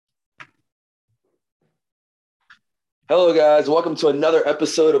Hello, guys. Welcome to another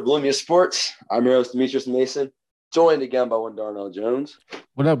episode of Lumia Sports. I'm your host, Demetrius Mason, joined again by one Darnell Jones.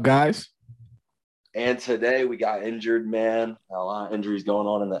 What up, guys? And today we got injured man. A lot of injuries going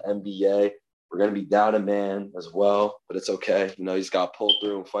on in the NBA. We're going to be down a man as well, but it's okay. You know, you just got to pull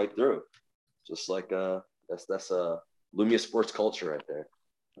through and fight through. Just like that's Lumia Sports culture right there.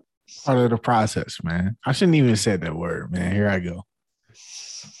 Part of the process, man. I shouldn't even have said that word, man. Here I go.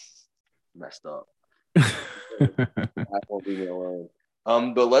 Messed up. That won't leave me alone.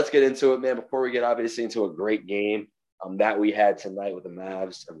 But let's get into it, man. Before we get obviously into a great game that we had tonight with the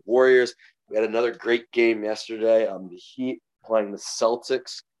Mavs and Warriors, we had another great game yesterday. The Heat playing the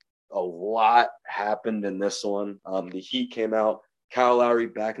Celtics. A lot happened in this one. The Heat came out, Kyle Lowry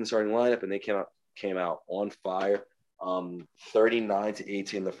back in the starting lineup, and they came out on fire.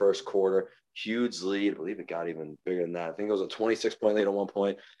 39-18 in the first quarter. Huge lead. I believe it got even bigger than that. I think it was a 26-point lead at one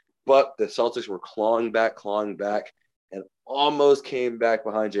point. But the Celtics were clawing back, and almost came back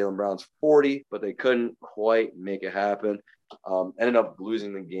behind Jaylen Brown's 40, but they couldn't quite make it happen. Ended up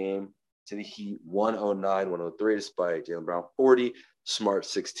losing the game to the Heat 109-103, despite Jaylen Brown 40, Smart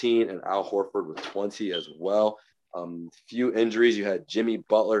 16, and Al Horford with 20 as well. Few injuries. You had Jimmy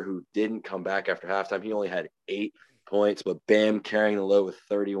Butler, who didn't come back after halftime. He only had 8 points, but Bam carrying the load with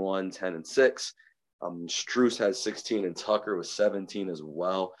 31, 10, and 6. Strus had 16, and Tucker was 17 as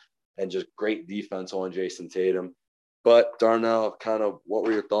well. And just great defense on Jason Tatum. But Darnell, kind of what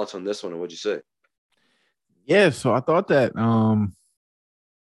were your thoughts on this one, and what'd you say? Yeah, so I thought that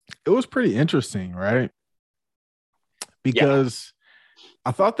it was pretty interesting, right? Because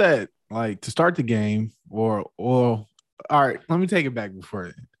I thought that like to start the game or all right, let me take it back before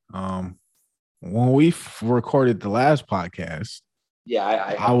that. When we recorded the last podcast,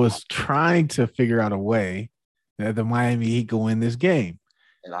 I was trying to figure out a way that the Miami Heat could win this game.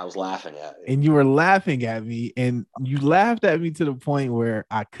 And I was laughing at it. And you were laughing at me, and you laughed at me to the point where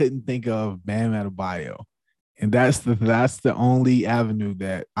I couldn't think of Bam Adebayo. And that's the only avenue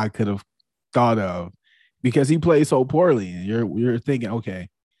that I could have thought of because he played so poorly. And you're thinking, okay,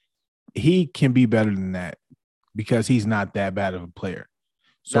 he can be better than that because he's not that bad of a player.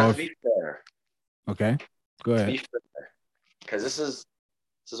 So to be fair. Okay, go ahead. Because this is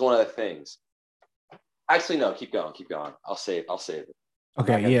one of the things. Actually, no, keep going. I'll save it.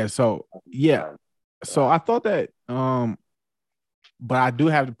 Okay, yeah. So I thought that but I do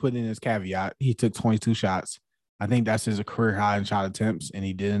have to put in this caveat. He took 22 shots. I think that's his career high in shot attempts, and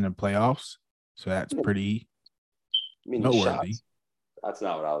he did in the playoffs. So that's pretty noteworthy. That's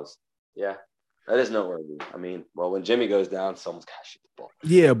not what I was. Yeah, that is noteworthy. I mean, well, when Jimmy goes down, someone's got to shoot the ball.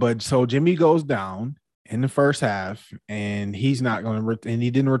 Yeah, but so Jimmy goes down in the first half, and he's not going to and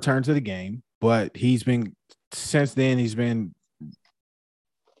he didn't return to the game, but since then he's been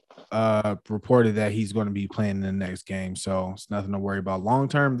reported that he's going to be playing in the next game. So it's nothing to worry about long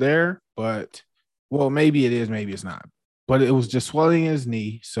term there. But well, maybe it is, maybe it's not. But it was just swelling his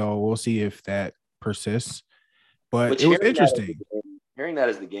knee, so we'll see if that persists. But it was interesting. Hearing that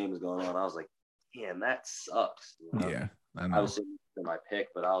as the game was going on, I was like, damn, that sucks. You know? Yeah, I know. Obviously, my pick,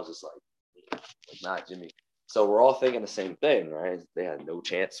 but I was just like, not Jimmy. So we're all thinking the same thing, right? They had no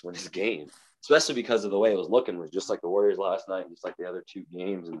chance to win this game, especially because of the way it was looking. It was just like the Warriors last night, just like the other 2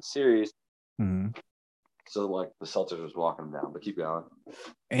 games in the series. Mm-hmm. So like the Celtics was walking them down, but keep going.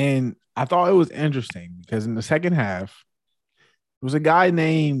 And I thought it was interesting because in the second half, there was a guy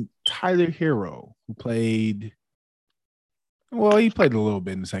named Tyler Hero who played. Well, he played a little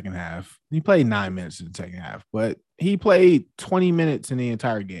bit in the second half. He played 9 minutes in the second half, but he played 20 minutes in the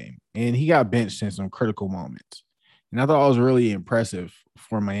entire game, and he got benched in some critical moments. And I thought it was really impressive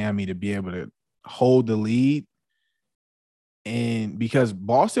for Miami to be able to hold the lead. And because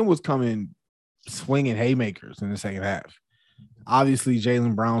Boston was coming swinging haymakers in the second half. Obviously,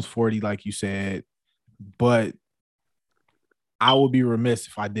 Jaylen Brown's 40, like you said, but I would be remiss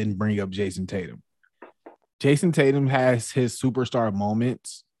if I didn't bring up Jason Tatum. Jason Tatum has his superstar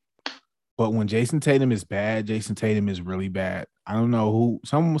moments, but when Jason Tatum is bad, Jason Tatum is really bad. I don't know who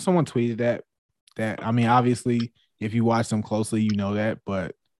someone tweeted that I mean, obviously, if you watch them closely, you know that,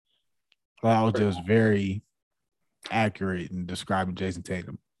 but that was just very accurate in describing Jason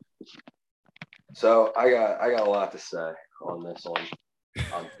Tatum. So I got a lot to say on this one.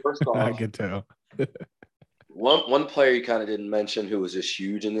 First off, I can tell. one player you kind of didn't mention who was just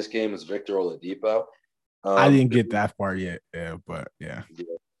huge in this game was Victor Oladipo. I didn't get that far yet, but yeah.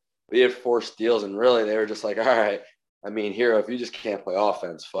 We had 4 steals, and really they were just like, all right, I mean, Hero, if you just can't play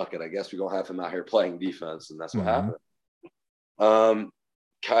offense, fuck it. I guess we're going to have him out here playing defense, and that's what happened.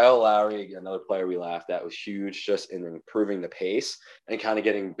 Kyle Lowry, another player we laughed at, was huge just in improving the pace and kind of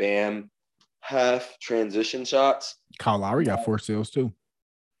getting Bam half transition shots. Kyle Lowry got 4 steals too.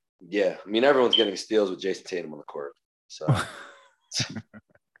 Yeah, I mean everyone's getting steals with Jason Tatum on the court. So,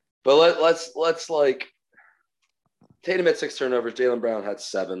 but let's like Tatum had 6 turnovers. Jaylen Brown had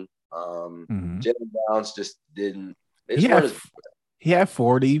 7. Jaylen Brown's just didn't. He had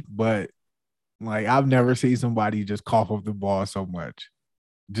 40, but like I've never seen somebody just cough up the ball so much.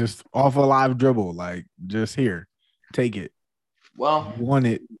 Just off a live dribble, like just here, take it. Well, you want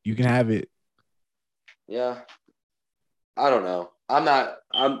it, you can have it. Yeah, I don't know.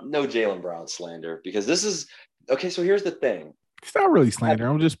 I'm no Jaylen Brown slander because this is okay. So here's the thing. It's not really slander.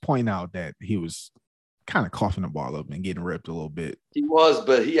 I'm just pointing out that he was kind of coughing the ball up and getting ripped a little bit. He was,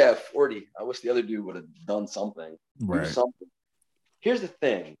 but he had 40. I wish the other dude would have done something. Right. Something. Here's the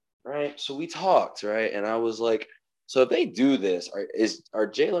thing, right? So we talked, right? And I was like, so if they do this, are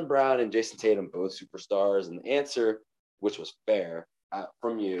Jaylen Brown and Jason Tatum both superstars? And the answer, which was fair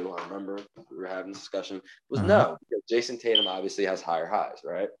from you, I remember we were having a discussion, was no, because Jason Tatum obviously has higher highs,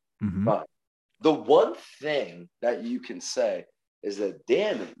 right? But the one thing that you can say is that,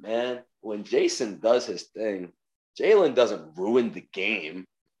 damn it, man, when Jason does his thing, Jaylen doesn't ruin the game,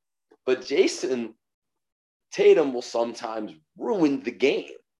 but Jason Tatum will sometimes ruin the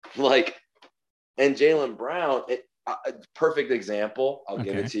game. Like, and Jaylen Brown, perfect example. I'll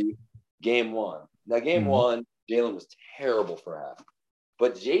give it to you. Game 1. Now, game 1, Jaylen was terrible for half.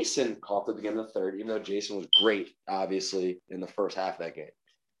 But Jason coughed at the beginning of the third, even though Jason was great, obviously, in the first half of that game.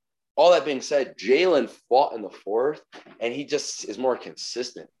 All that being said, Jaylen fought in the fourth, and he just is more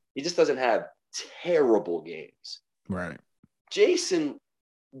consistent. He just doesn't have terrible games. Right. Jason,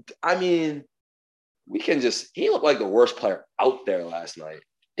 I mean, he looked like the worst player out there last night.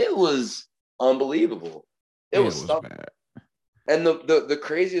 It was unbelievable. It was bad. And the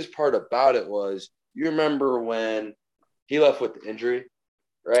craziest part about it was, you remember when he left with the injury,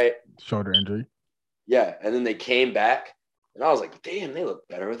 right? Shoulder injury. Yeah, and then they came back, and I was like, damn, they look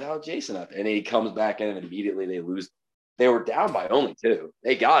better without Jason out there. And he comes back in, and immediately they lose. They were down by only 2.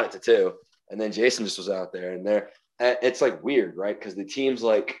 They got it to 2, and then Jason just was out there. And it's like weird, right? Because the team's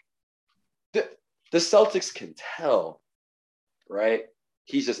like, the Celtics can tell, right?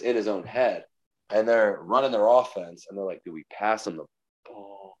 He's just in his own head, and they're running their offense, and they're like, do we pass him the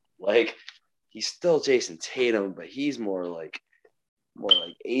ball? Like, he's still Jason Tatum, but he's more like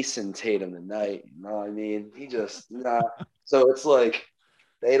Asen Tatum tonight. You know what I mean? He just So it's like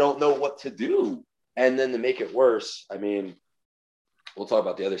they don't know what to do. And then to make it worse, I mean, we'll talk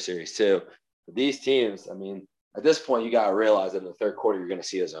about the other series too. But these teams, I mean, at this point, you got to realize that in the third quarter, you're going to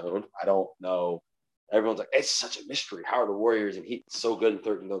see a zone. I don't know. Everyone's like, it's such a mystery. How are the Warriors and Heat so good in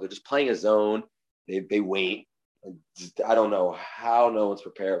third? No, they're just playing a zone. They wait. I don't know how no one's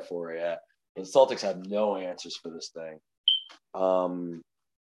prepared for it yet. The Celtics have no answers for this thing.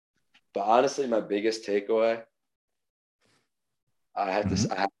 But honestly, my biggest takeaway, I have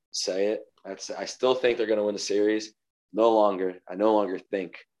to say it. I still think they're going to win the series. I no longer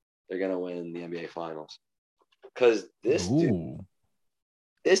think they're going to win the NBA Finals, because this dude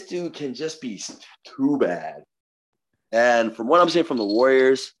can just be too bad. And from what I'm seeing from the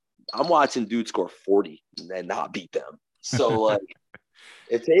Warriors, I'm watching dudes score 40 and not beat them. So like,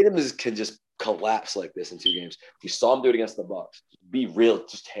 if Tatum can just collapse like this in 2 games, we saw him do it against the Bucks. Be real,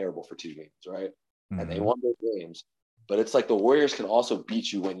 just terrible for 2 games, right? And they won those games. But it's like the Warriors can also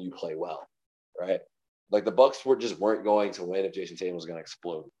beat you when you play well, right? Like the Bucks weren't going to win if Jason Tatum was going to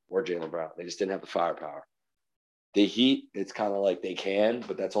explode, or Jaylen Brown. They just didn't have the firepower. The Heat, it's kind of like they can,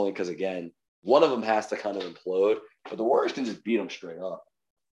 but that's only because, again, one of them has to kind of implode. But the Warriors can just beat them straight up.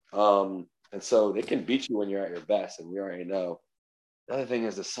 And so they can beat you when you're at your best, and we already know. The other thing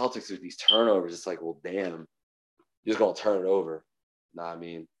is the Celtics with these turnovers. It's like, well, damn, you're just going to turn it over. Nah, I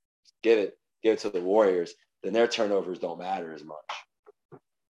mean, give it to the Warriors. Then their turnovers don't matter as much.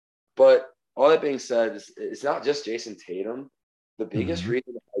 But all that being said, it's not just Jason Tatum. The biggest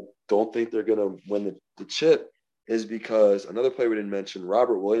reason I don't think they're going to win the chip is because another player we didn't mention,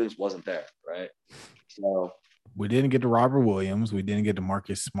 Robert Williams, wasn't there, right? So we didn't get to Robert Williams. We didn't get to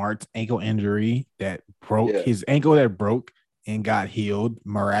Marcus Smart's ankle injury that broke his ankle that broke and got healed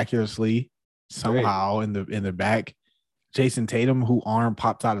miraculously somehow in the back. Jason Tatum, who arm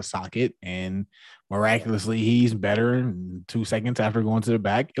popped out of socket, and miraculously he's better in 2 seconds after going to the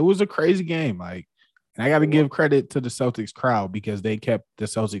back. It was a crazy game. Like, and I got to give credit to the Celtics crowd because they kept the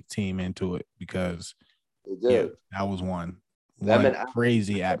Celtics team into it, because that was one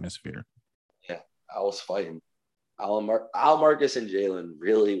crazy atmosphere. Yeah, I was fighting. Al Marcus and Jaylen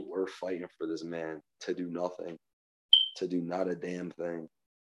really were fighting for this man to do nothing, to do not a damn thing.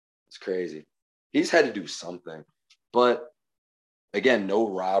 It's crazy. He's had to do something. But, again, no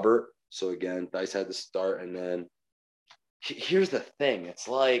Robert. So again, Dice had to start, and then here's the thing: it's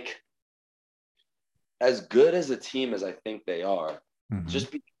like as good as a team as I think they are,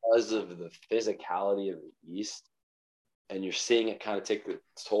 just because of the physicality of the East, and you're seeing it kind of take the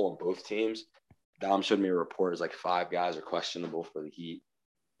toll on both teams. Dom showed me a report. It's like 5 guys are questionable for the Heat.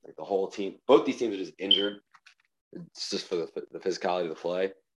 Like the whole team, both these teams are just injured. It's just for the physicality of the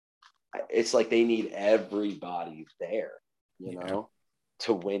play. It's like they need everybody there, you know,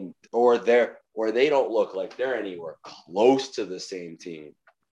 to win, or they don't look like they're anywhere close to the same team.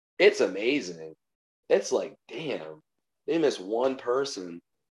 It's amazing. It's like, damn, they miss one person.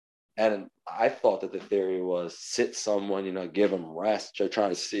 And I thought that the theory was sit someone, you know, give them rest. They're trying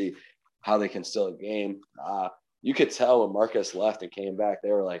to see how they can still game. You could tell when Marcus left and came back,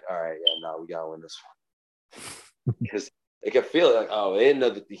 they were like, all right, yeah, no, we got to win this one. Because they could feel like, oh, they didn't know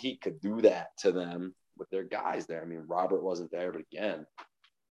that the Heat could do that to them with their guys there. I mean, Robert wasn't there, but again, it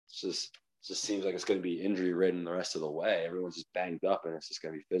just seems like it's going to be injury ridden the rest of the way. Everyone's just banged up, and it's just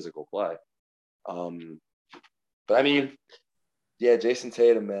going to be physical play. But I mean, yeah, Jason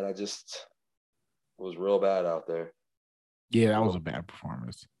Tatum, man, it was real bad out there. Yeah, that was a bad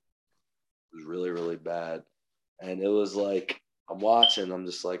performance. It was really, really bad. And it was like, I'm watching, I'm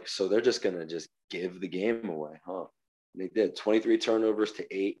just like, so they're just going to just give the game away, huh? And they did 23 turnovers to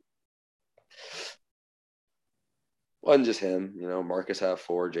 8. Wasn't just him, you know, Marcus had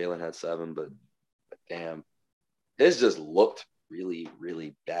 4, Jalen had 7, but damn, his just looked really,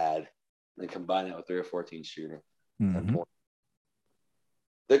 really bad. And combine it with 3 or 14 shooting.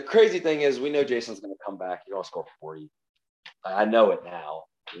 The crazy thing is, we know Jason's going to come back. He's going to score 40. I know it now.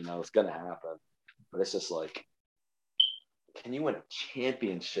 You know, it's going to happen. But it's just like, can you win a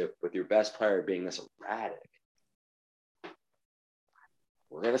championship with your best player being this erratic?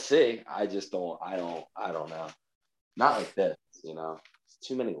 We're going to see. I don't know. Not like this, you know. It's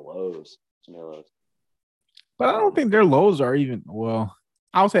too many lows. But I don't think their lows are even, well,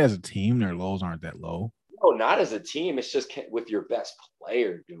 I would say as a team, their lows aren't that low. No, not as a team. It's just with your best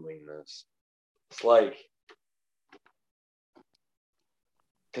player doing this. It's like,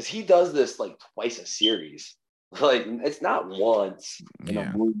 because he does this like twice a series. Like, it's not once in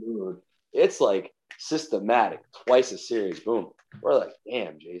a blue moon. It's like systematic, twice a series. Boom. We're like,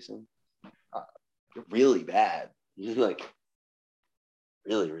 damn, Jason, you're really bad. You're like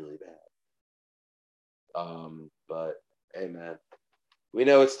really, really bad. But hey, man, we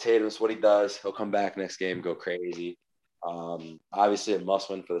know it's Tatum. It's what he does. He'll come back next game, go crazy. Obviously, a must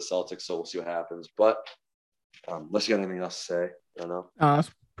win for the Celtics, so we'll see what happens. But unless you got anything else to say, I don't know.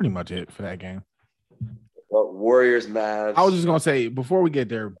 That's pretty much it for that game. Well, Warriors, Mavs. I was just gonna say before we get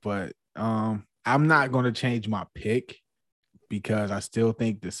there, but I'm not gonna change my pick because I still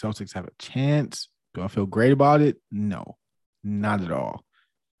think the Celtics have a chance. Do I feel great about it? No, not at all.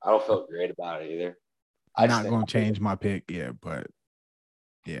 I don't feel great about it either. I'm not gonna change my pick yet, but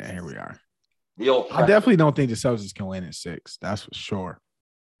yeah, here we are. I definitely don't think the Celtics can win in 6. That's for sure.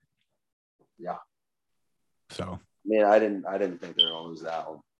 Yeah. So, man, I didn't think they were gonna lose that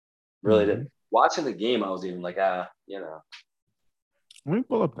one. Really didn't. Watching the game, I was even like, you know. Let me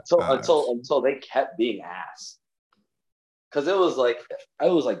pull up until they kept being ass. Because it was like,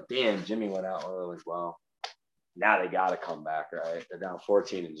 damn, Jimmy went out. I was like, well, now they got to come back, right? They're down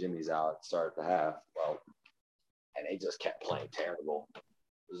 14 and Jimmy's out at the start of the half. Well, and they just kept playing terrible.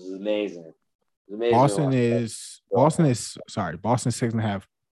 This is amazing. Boston is 6.5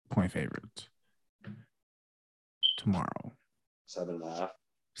 point favorites tomorrow. 7.5.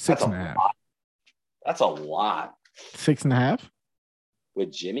 6.5. That's a lot. 6.5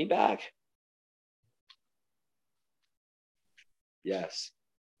 with Jimmy back. Yes.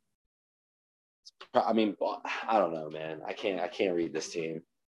 I mean, I don't know, man. I can't read this team.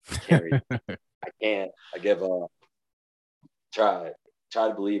 I can't. I give up. Try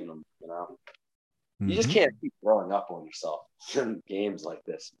to believe in them. You know, you just can't keep throwing up on yourself in games like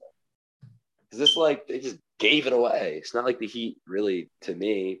this. Because it's like they just gave it away. It's not like the Heat really, to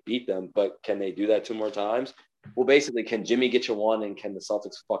me, beat them. But can they do that 2 more times? Well, basically, can Jimmy get you one, and can the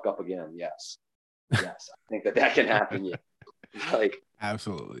Celtics fuck up again? Yes. I think that can happen. Yeah. Like,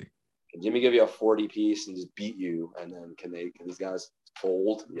 absolutely. Can Jimmy give you a 40 piece and just beat you? And then can these guys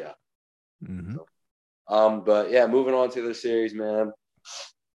fold? Yeah. But yeah, moving on to the series, man.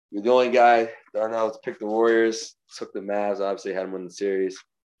 You're the only guy, Darnell, to pick the Warriors. Took the Mavs. Obviously, had them win the series.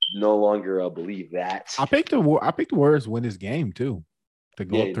 No longer believe that. I picked the Warriors win this game too, to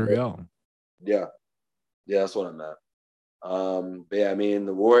go up 3-0. Yeah, that's what I meant. But yeah, I mean,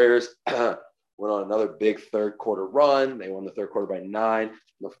 the Warriors went on another big third quarter run. They won the third quarter by 9. In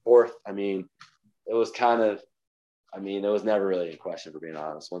the fourth, I mean, it was kind of I mean, it was never really a question, for being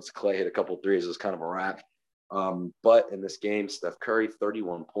honest. Once Clay hit a couple threes, it was kind of a wrap. But in this game, Steph Curry,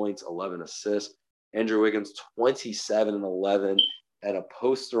 31 points, 11 assists. Andrew Wiggins, 27 and 11, and a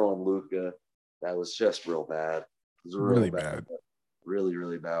poster on Luka that was just real bad. It was real Really bad. Really,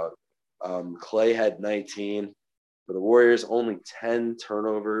 really bad. Clay had 19. For the Warriors, only 10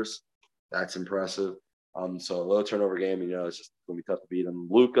 turnovers. That's impressive. So a low turnover game, it's just going to be tough to beat them.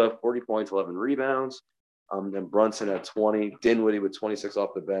 Luka, 40 points, 11 rebounds. And Brunson at 20. Dinwiddie with 26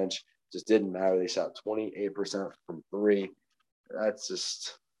 off the bench. Just didn't matter. They shot 28% from three. That's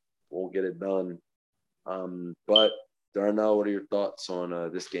just won't get it done. But Darnell, what are your thoughts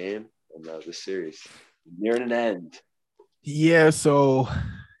on this game and this series? Nearing an end. Yeah, so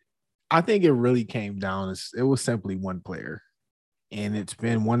I think it really came down. It was simply one player, and it's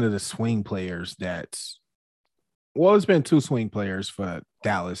been one of the swing players it's been two swing players for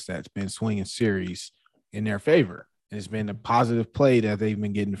Dallas that's been swinging series in their favor. It's been a positive play that they've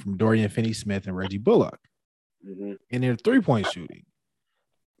been getting from Dorian Finney-Smith and Reggie Bullock in their three-point shooting.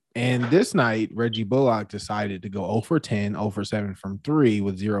 And this night, Reggie Bullock decided to go 0 for 10, 0 for 7 from three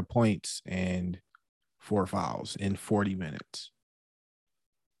with 0 points and 4 fouls in 40 minutes.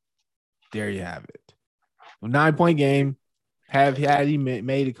 There you have it. A 9-point game. Had he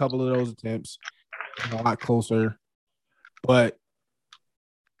made a couple of those attempts, a lot closer. But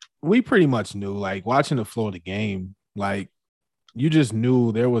we pretty much knew, like, watching the flow of the game, like, you just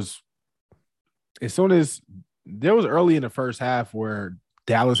knew as soon as there was early in the first half where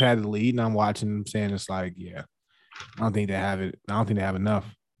Dallas had the lead, and I'm watching them saying, it's like, yeah, I don't think they have it. I don't think they have enough.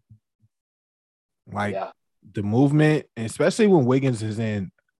 Like, the movement, and especially when Wiggins is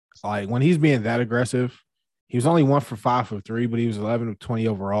in, like, when he's being that aggressive, he was only 1 for 5 for three, but he was 11 of 20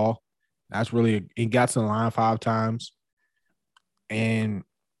 overall. That's really, he got to the line 5 times. And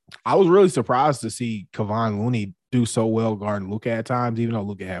I was really surprised to see Kevon Looney do so well guarding Luka at times, even though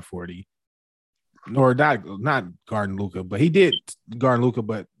Luka had 40. Or not guarding Luka, but he did guard Luka,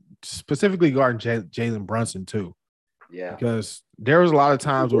 but specifically guarding Jalen Brunson too. Yeah. Because there was a lot of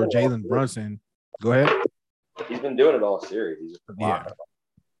times where Jalen Brunson, go ahead. He's been doing it all series. He's just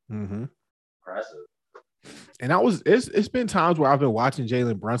Mm-hmm. Impressive. And it's been times where I've been watching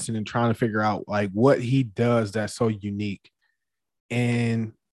Jalen Brunson and trying to figure out like what he does that's so unique.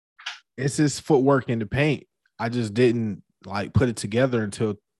 And it's his footwork in the paint. I just didn't like put it together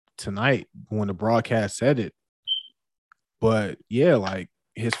until tonight when the broadcast said it. But yeah, like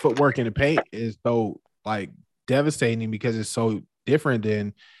his footwork in the paint is so like devastating because it's so different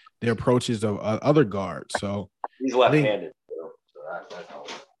than the approaches of other guards. So he's left-handed, so that's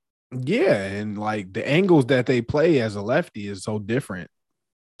helpful. Yeah, and like the angles that they play as a lefty is so different.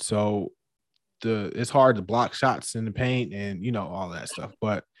 So it's hard to block shots in the paint and all that stuff.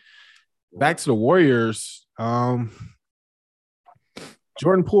 But back to the Warriors, Jordan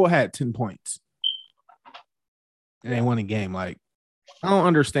Poole had 10 points. And they won a game. Like, I don't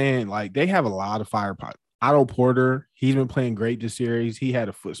understand. Like, they have a lot of firepower. Otto Porter, he's been playing great this series. He had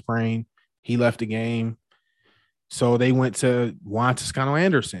a foot sprain. He left the game. So they went to Juan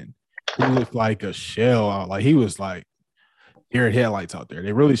Toscano-Anderson, who looked like a shell. Like, he was like deer in headlights out there.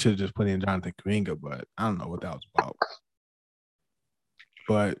 They really should have just put in Jonathan Kuminga, but I don't know what that was about.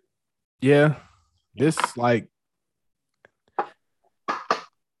 But, yeah, this, like,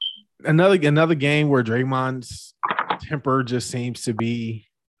 another game where Draymond's temper just seems to be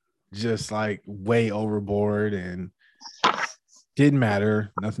just like way overboard and didn't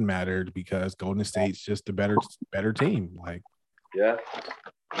matter. Nothing mattered because Golden State's just a better team. Like, yeah.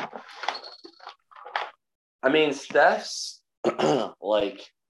 I mean, Steph's like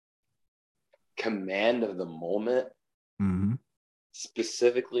command of the moment,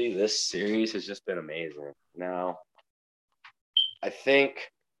 specifically this series, has just been amazing. Now, I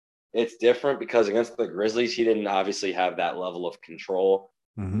think it's different because against the Grizzlies, he didn't obviously have that level of control.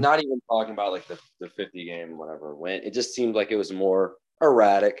 Not even talking about like the 50 game, whatever it went. It just seemed like it was more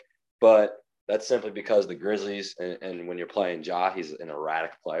erratic, but that's simply because the Grizzlies and when you're playing Ja, he's an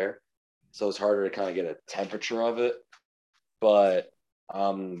erratic player. So it's harder to kind of get a temperature of it. But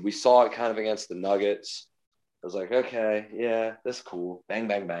we saw it kind of against the Nuggets. It was like, okay, yeah, that's cool. Bang,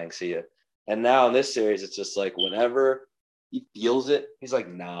 bang, bang, see it. And now in this series, it's just like whenever he feels it, he's like,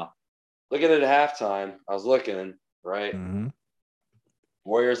 nah. Look at it at halftime. I was looking, right?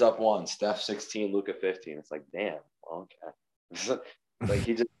 Warriors up 1, Steph 16, Luka 15. It's like, damn, okay. Like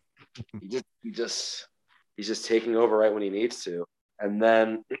he's just taking over right when he needs to. And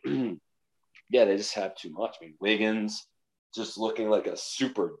then yeah, they just have too much. I mean, Wiggins just looking like a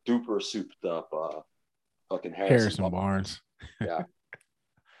super duper souped up fucking Harrison Barnes. Yeah.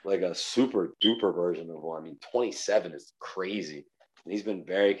 like a super duper version of one. I mean, 27 is crazy. And he's been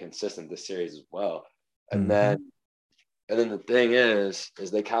very consistent this series as well. And Mm-hmm. then the thing is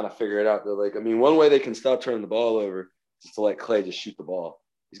they kind of figure it out. They're like, I mean, one way they can stop turning the ball over is to let Clay just shoot the ball.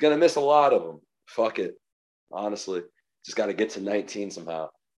 He's gonna miss a lot of them. Fuck it. Honestly. Just gotta get to 19 somehow.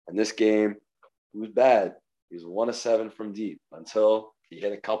 And this game, he was bad. He was 1 of 7 from deep until he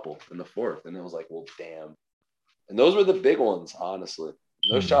hit a couple in the fourth. And it was like, well, damn. And those were the big ones, honestly.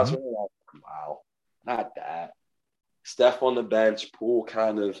 Those shots Mm-hmm. were like, wow, not that. Steph on the bench, Poole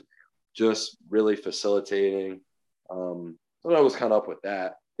kind of just really facilitating. So I was kind of up with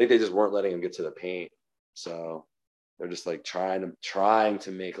that. I think they just weren't letting him get to the paint. So they're just like trying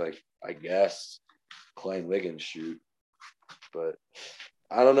to make, like, I guess, Clay and Wiggins shoot. But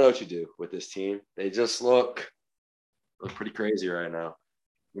I don't know what you do with this team. They just look pretty crazy right now.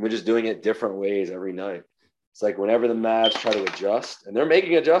 And we're just doing it different ways every night. It's like whenever the Mavs try to adjust, and they're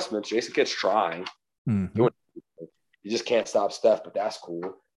making adjustments, Jason Kidd's trying. Mm-hmm. Doing it. You just can't stop Steph, but that's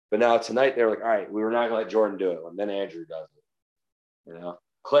cool. But now tonight they're like, all right, we were not gonna let Jordan do it, and then Andrew does it. You know,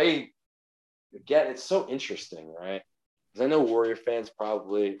 Clay. Again, it's so interesting, right? Because I know Warrior fans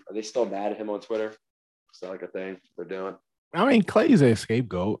probably are they still mad at him on Twitter? Is that like a thing they're doing? I mean, Clay's a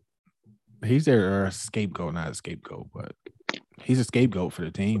scapegoat. He's their scapegoat, not a scapegoat, but he's a scapegoat for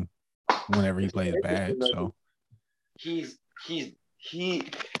the team whenever he plays bad. So he's he,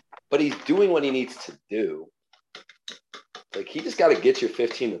 but he's doing what he needs to do. Like he just got to get you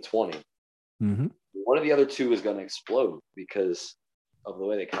 15 to 20. mm-hmm. One of the other two is going to explode because of the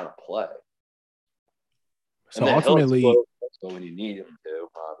way they kind of play. So ultimately, when you need him to,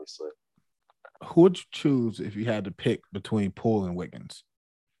 obviously. who would you choose if you had to pick between Poole and Wiggins?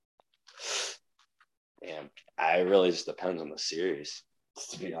 Damn, it really just depends on the series,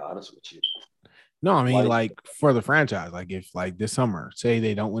 to be honest with you. No, I mean, like for the franchise, like if like this summer, say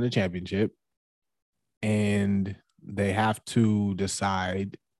they don't win a championship and they have to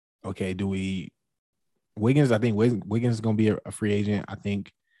decide, okay, do we Wiggins? I think Wiggins is going to be a free agent. I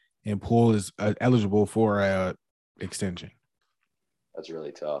think, and Poole is eligible for a extension. That's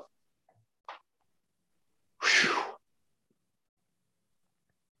really tough. Whew.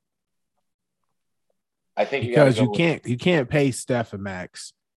 I think because you can't pay Steph a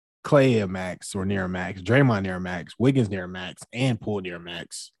max, Clay a max or near a max, Draymond near a max, Wiggins near a max, and Poole near a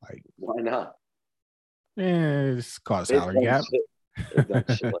max. Like, why not? It's called salary gap. They've done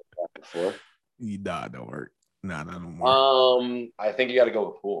shit like that before. Nah, don't work. Nah, no more. I think you got to go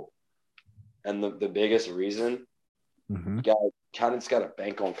with Poole, and the biggest reason, you got kind of just got to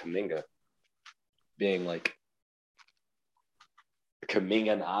bank on Kuminga being like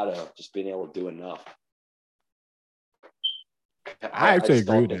Kuminga and Otto just being able to do enough. I actually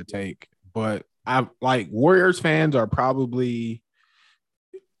agree with that take, but I like Warriors fans are probably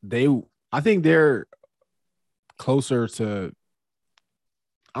I think they're closer to,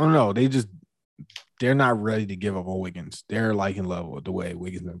 I don't know, they're not ready to give up on Wiggins. They're like in love with the way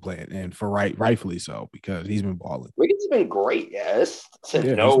Wiggins been playing, and for rightfully so, because he's been balling. Wiggins has been great, yes.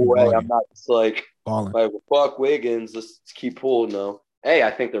 No way. Balling. I'm not just like balling. Like, well, fuck Wiggins. Let's keep Poole. No. A,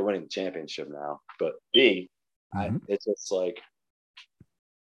 I think they're winning the championship now. But B, it's just like,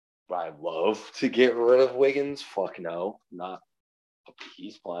 I'd love to get rid of Wiggins. Fuck no. Not.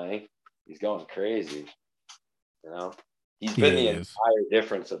 He's playing. He's going crazy. You know? He's been the entire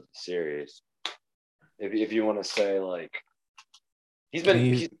difference of the series. If you want to say, like, he's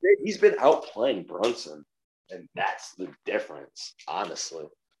been outplaying Brunson, and that's the difference, honestly.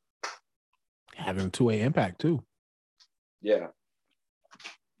 Having a 2-way impact too. Yeah.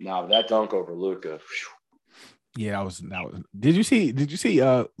 Now that dunk over Luka. Yeah, that was. Did you see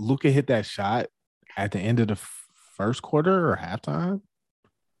Luka hit that shot at the end of the first quarter or halftime?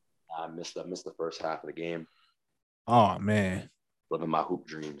 I missed the first half of the game. Oh man. Living my hoop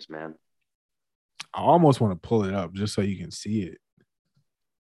dreams, man. I almost want to pull it up just so you can see it.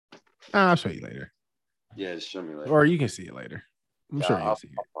 I'll show you later. Yeah, just show me later. Or you can see it later. I'm sure you'll see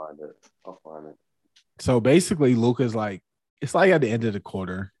it. I'll find it. So basically, Luka's like, it's like at the end of the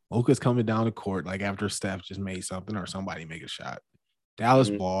quarter, Luka's coming down the court, like after Steph just made something or somebody make a shot. Dallas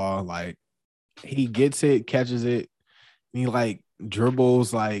ball, like he gets it, catches it, and he like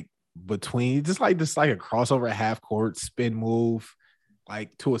dribbles like between, just like a crossover at half court, spin move,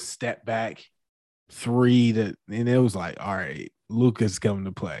 like to a step back. 3 and it was like, all right, Luka's coming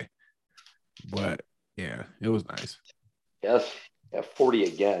to play. But yeah, it was nice. Yes, 40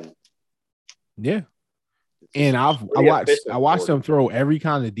 again. Yeah. And I watched them throw every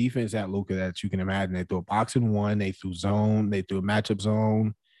kind of defense at Luka that you can imagine. They threw a boxing one, they threw zone, they threw a matchup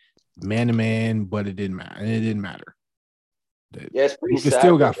zone, man to man, but it didn't matter. And it didn't matter. Yeah, it's pretty Luka sad.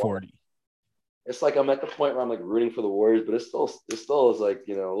 still got 40. It's like I'm at the point where I'm like rooting for the Warriors, but it still is like,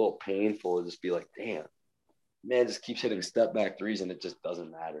 a little painful to just be like, damn, man just keeps hitting step back threes and it just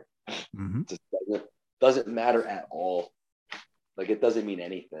doesn't matter. Mm-hmm. It just doesn't matter at all. Like it doesn't mean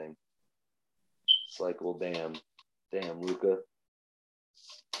anything. It's like, well, damn, Luka.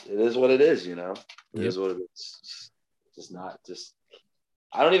 It is what it is, It is what it is. It's just not just.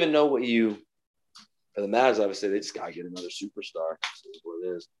 I don't even know what for the Mavs. Obviously, they just gotta get another superstar. It is what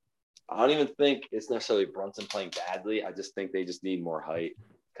it is. I don't even think it's necessarily Brunson playing badly. I just think they just need more height.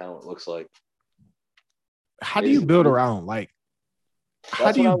 Kind of what it looks like. How do you build around Luka?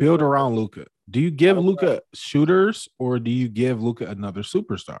 Do you give Luka shooters or do you give Luka another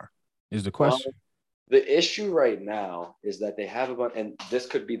superstar? Is the question. The issue right now is that they have a bunch, and this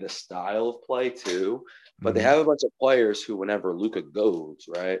could be the style of play too, but they have a bunch of players who, whenever Luka goes,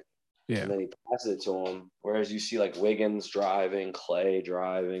 right? Yeah. And then he passes it to him. Whereas you see like Wiggins driving, Clay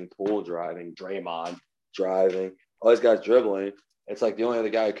driving, Poole driving, Draymond driving, all these guys dribbling. It's like the other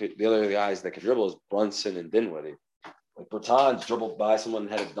guys that could dribble is Brunson and Dinwiddie. Like Bertans dribbled by someone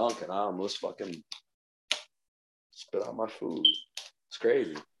and had a dunk, and I almost fucking spit out my food. It's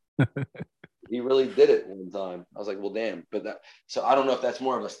crazy. He really did it one time. I was like, well, damn. So I don't know if that's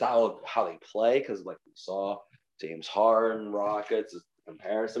more of a style of how they play, because like we saw James Harden, Rockets,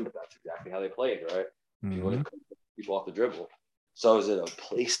 comparison, but that's exactly how they played, right? Mm-hmm. People off the dribble. So is it a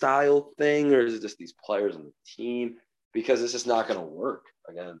play style thing, or is it just these players on the team? Because it's just not going to work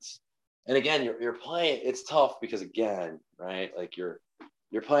against. And again, you're playing. It's tough because again, right? Like you're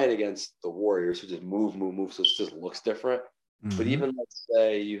playing against the Warriors who just move, so it just looks different. Mm-hmm. But even let's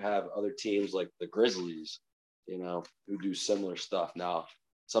say you have other teams like the Grizzlies, who do similar stuff. Now,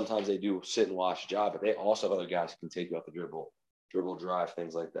 sometimes they do sit and watch a job, but they also have other guys who can take you off the dribble drive,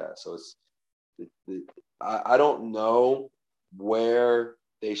 things like that. So I don't know where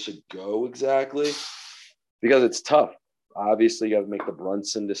they should go exactly because it's tough. Obviously, you have to make the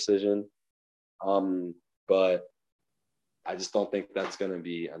Brunson decision, but I just don't think that's going to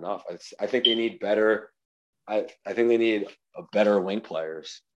be enough. I think they need better. I think they need a better wing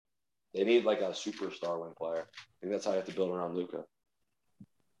players. They need like a superstar wing player. I think that's how you have to build around Luka.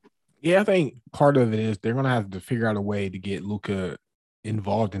 Yeah, I think part of it is they're going to have to figure out a way to get Luka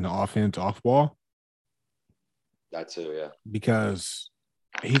involved in the offense off ball. That too, yeah. Because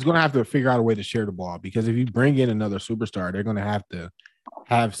he's going to have to figure out a way to share the ball. Because if you bring in another superstar, they're going to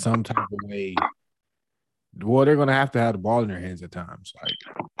have some type of way. Well, they're going to have the ball in their hands at times. Like,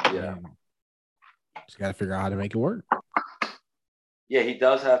 yeah, just got to figure out how to make it work. Yeah, he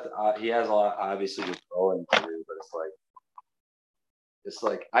does have to. He has a lot, obviously, to throw into, but it's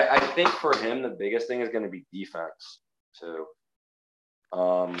like I think for him the biggest thing is going to be defense too.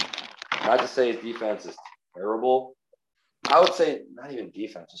 Not to say his defense is terrible. I would say not even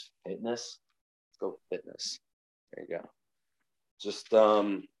defense, just fitness. Let's go fitness. There you go. Just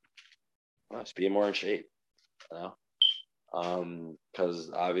just be more in shape,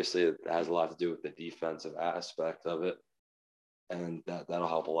 because obviously it has a lot to do with the defensive aspect of it, and that'll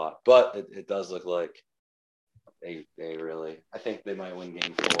help a lot. But it does look like they really. I think they might win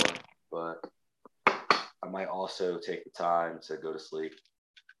Game 4, but I might also take the time to go to sleep.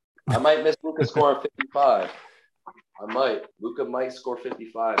 I might miss Luka scoring 55. I might. Luka might score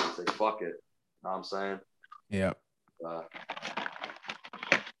 55 and say, fuck it. You know what I'm saying? Yeah.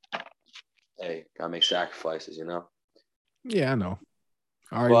 Hey, gotta make sacrifices, Yeah, I know.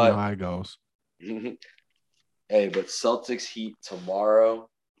 I already know how it goes. Hey, but Celtics Heat tomorrow.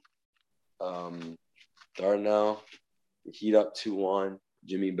 Darnell, the Heat up 2-1.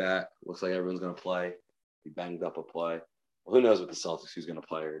 Jimmy back. Looks like everyone's gonna play. He banged up a play. Well, who knows with the Celtics who's gonna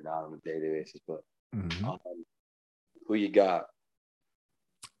play or not on a daily basis, but who you got?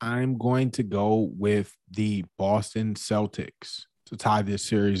 I'm going to go with the Boston Celtics to tie this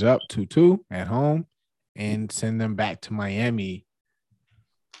series up 2-2 at home and send them back to Miami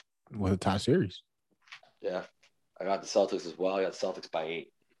with a tie series. Yeah, I got the Celtics as well. I got Celtics by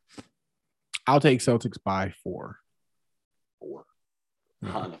 8. I'll take Celtics by 4. 4. I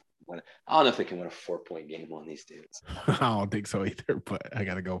don't know if they can win a 4-point game on these dudes. I don't think so either, but I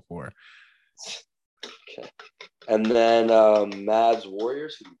got to go 4. Okay. And then Mavs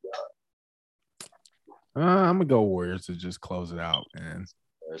Warriors, who you got? I'm gonna go Warriors to just close it out, man.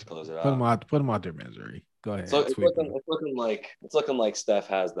 Warriors close it out. Put them out their misery. Go ahead. So it's looking like Steph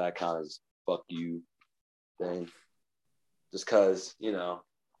has that kind of fuck you thing, just because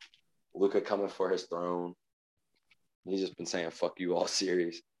Luka coming for his throne. He's just been saying fuck you all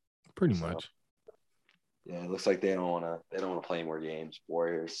series. Pretty much. Yeah, it looks like they don't want to play more games.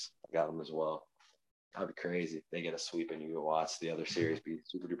 Warriors, I got them as well. That'd be crazy if they get a sweep and you go watch the other series be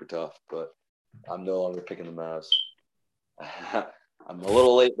super duper tough. But I'm no longer picking the Mavs. I'm a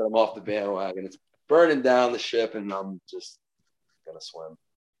little late, but I'm off the bandwagon. It's burning down the ship, and I'm just gonna swim.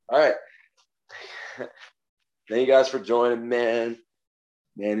 All right. Thank you guys for joining, man.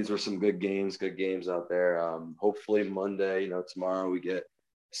 Man, these were some good games out there. Hopefully Monday, tomorrow we get a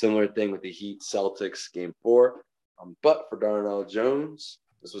similar thing with the Heat Celtics game 4. But for Darnell Jones,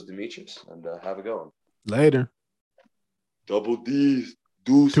 this was Demetrius, and have a good one. Later. Double D's.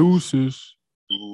 Deuces. Deuces.